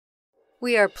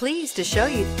We are pleased to show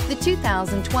you the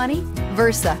 2020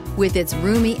 Versa. With its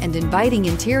roomy and inviting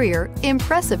interior,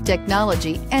 impressive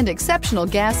technology, and exceptional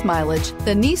gas mileage,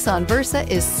 the Nissan Versa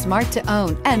is smart to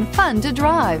own and fun to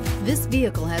drive. This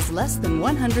vehicle has less than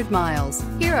 100 miles.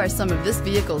 Here are some of this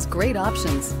vehicle's great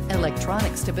options: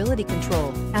 electronic stability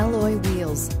control, alloy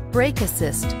wheels, brake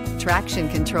assist, traction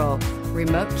control,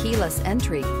 remote keyless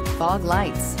entry, fog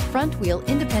lights, front wheel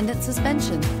independent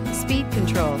suspension, speed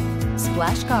control,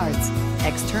 splash guards,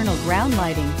 external ground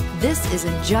lighting. This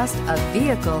isn't just a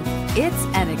vehicle, it's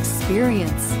an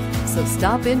experience. So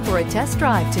stop in for a test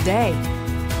drive today.